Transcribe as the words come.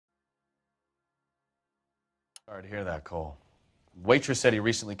Sorry to hear that, Cole. Waitress said he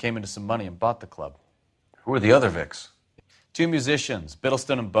recently came into some money and bought the club. Who are the other Vics? 2 musicians,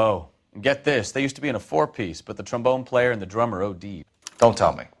 Biddleston and Bo. And get this, they used to be in a 4-piece, but the trombone player and the drummer OD'd. Don't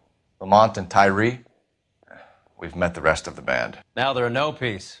tell me. Lamont and Tyree? We've met the rest of the band. Now they're a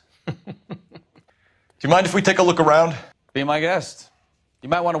no-piece. Do you mind if we take a look around? Be my guest. You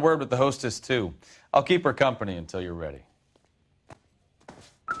might want a word with the hostess, too. I'll keep her company until you're ready.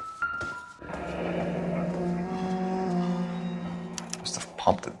 Must have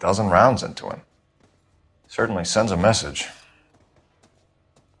pumped a dozen rounds into him. Certainly sends a message.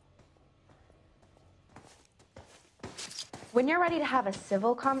 When you're ready to have a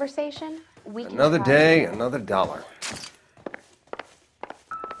civil conversation, we can Another try day, to... another dollar.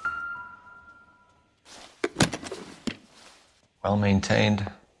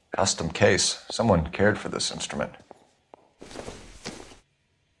 Well-maintained, custom case. Someone cared for this instrument.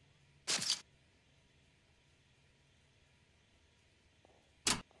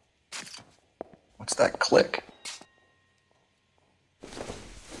 What's that click?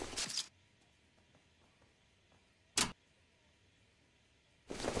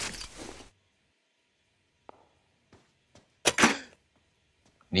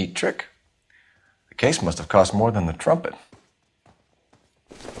 Neat trick. The case must have cost more than the trumpet.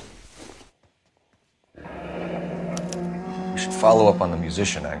 We should follow up on the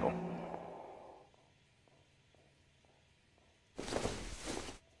musician angle.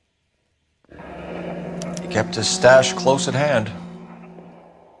 He kept his stash close at hand.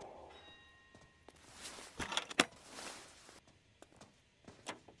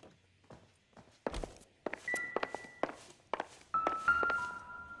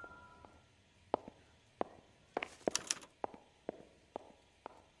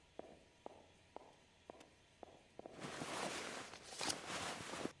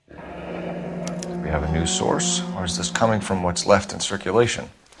 Do we have a new source, or is this coming from what's left in circulation?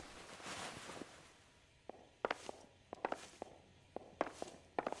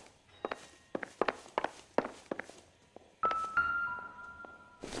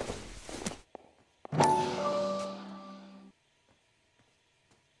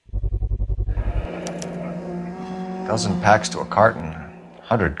 Dozen packs to a carton,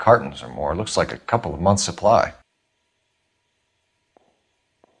 100 cartons or more. Looks like a couple of months' supply.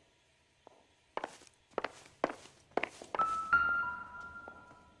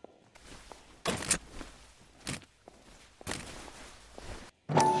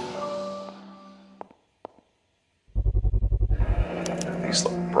 These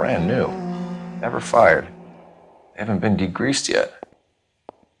look brand new. Never fired. They haven't been degreased yet.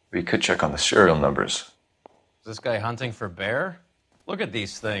 We could check on the serial numbers. Is this guy hunting for bear? Look at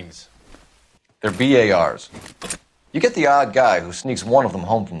these things. They're BARs. You get the odd guy who sneaks one of them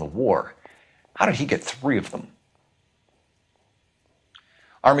home from the war. How did he get 3 of them?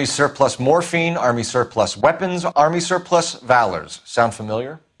 Army surplus morphine, Army surplus weapons, Army surplus valors. Sound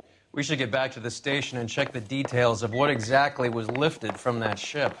familiar? We should get back to the station and check the details of what exactly was lifted from that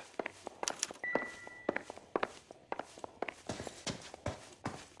ship.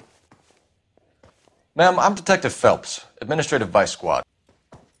 Ma'am, I'm Detective Phelps, Administrative Vice Squad.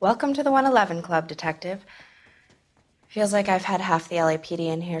 Welcome to the 111 Club, Detective. Feels like I've had half the LAPD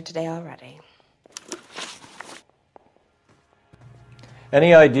in here today already.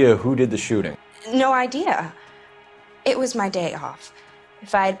 Any idea who did the shooting? No idea. It was my day off.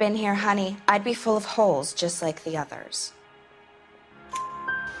 If I had been here, honey, I'd be full of holes just like the others.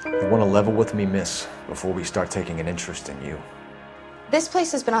 You want to level with me, miss, before we start taking an interest in you. This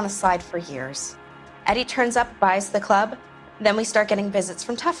place has been on the slide for years. Eddie turns up, buys the club, then we start getting visits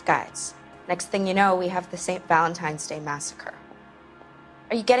from tough guys. Next thing you know, we have the St. Valentine's Day massacre.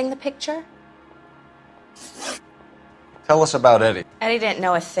 Are you getting the picture? Tell us about Eddie. Eddie didn't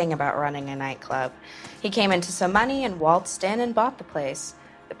know a thing about running a nightclub. He came into some money and waltzed in and bought the place.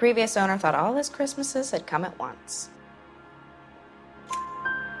 The previous owner thought all his Christmases had come at once.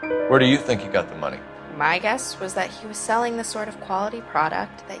 Where do you think he got the money? My guess was that he was selling the sort of quality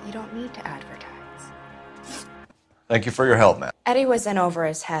product that you don't need to advertise. Thank you for your help, ma'am. Eddie was in over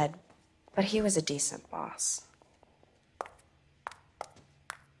his head, but he was a decent boss.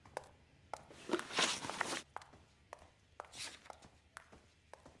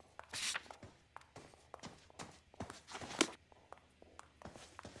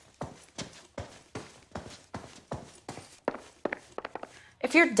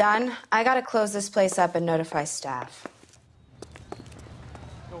 If you're done, I gotta close this place up and notify staff.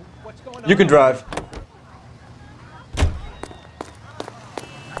 You can drive.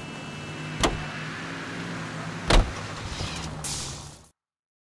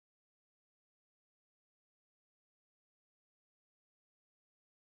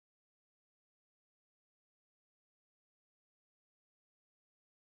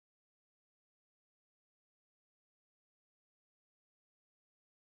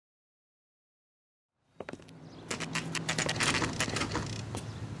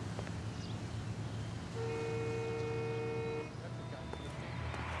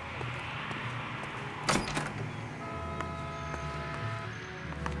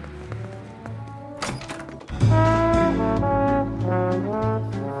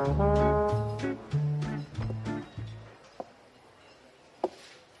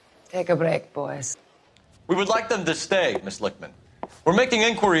 Take a break, boys. We would like them to stay, Miss Lichtmann. We're making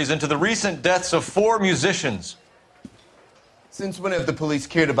inquiries into the recent deaths of 4 musicians. Since when have the police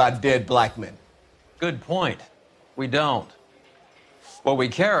cared about dead black men? Good point. We don't. What we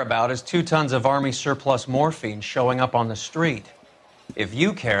care about is 2 tons of Army surplus morphine showing up on the street. If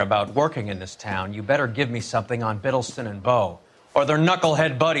you care about working in this town, you better give me something on Biddleston and Bow, or their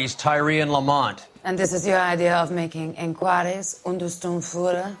knucklehead buddies Tyree and Lamont. And this is your idea of making inquiries,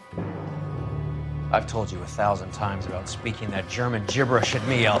 Untersturmführer? I've told you 1,000 times about speaking that German gibberish at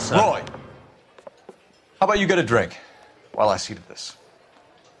me, Elsa. Roy! How about you get a drink while I see to this?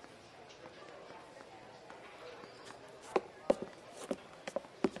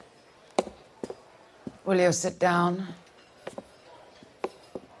 Will you sit down?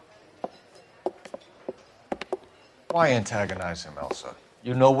 Why antagonize him, Elsa?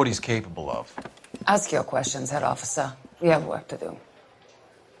 You know what he's capable of. Ask your questions, Herr Officer. We have work to do.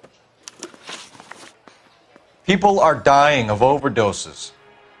 People are dying of overdoses.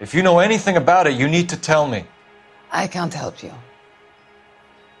 If you know anything about it, you need to tell me. I can't help you.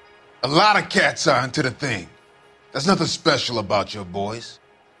 A lot of cats are into the thing. There's nothing special about your boys.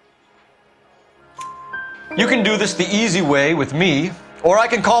 You can do this the easy way with me, or I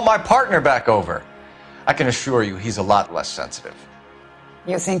can call my partner back over. I can assure you he's a lot less sensitive.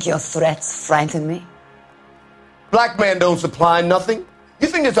 You think your threats frighten me? Black man don't supply nothing. You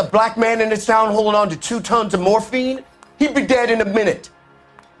think there's a black man in this town holding on to 2 tons of morphine? He'd be dead in a minute.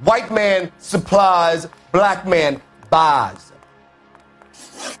 White man supplies, black man buys.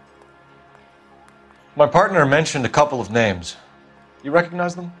 My partner mentioned a couple of names. You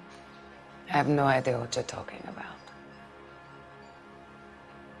recognize them? I have no idea what you're talking about.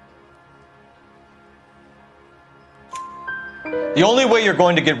 The only way you're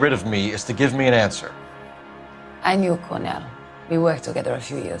going to get rid of me is to give me an answer. I knew Cornell. We worked together a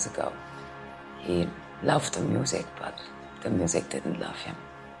few years ago. He loved the music, but the music didn't love him.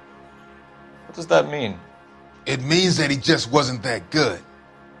 What does that mean? It means that he just wasn't that good.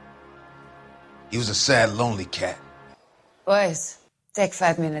 He was a sad, lonely cat. Boys, take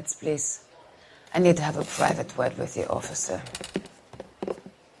 5 minutes, please. I need to have a private word with the officer.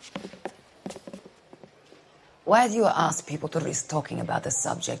 Why do you ask people to risk talking about a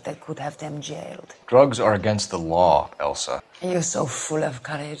subject that could have them jailed? Drugs are against the law, Elsa. And you're so full of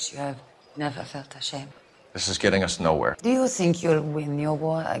courage, you have never felt ashamed. This is getting us nowhere. Do you think you'll win your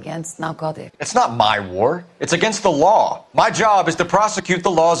war against narcotics? It's not my war. It's against the law. My job is to prosecute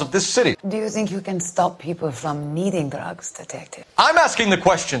the laws of this city. Do you think you can stop people from needing drugs, Detective? I'm asking the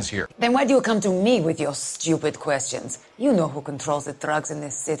questions here. Then why do you come to me with your stupid questions? You know who controls the drugs in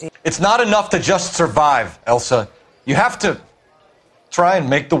this city. It's not enough to just survive, Elsa. You have to try and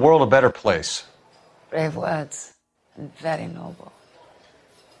make the world a better place. Brave words, and very noble.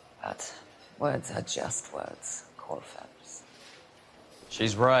 But words are just words, Colfax.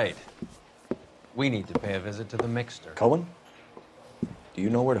 She's right. We need to pay a visit to the mixer. Cohen? Do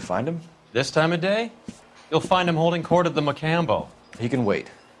you know where to find him? This time of day, you'll find him holding court at the Macambo. He can wait.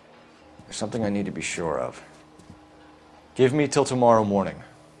 There's something I need to be sure of. Give me till tomorrow morning.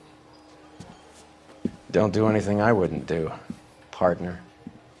 Don't do anything I wouldn't do, partner.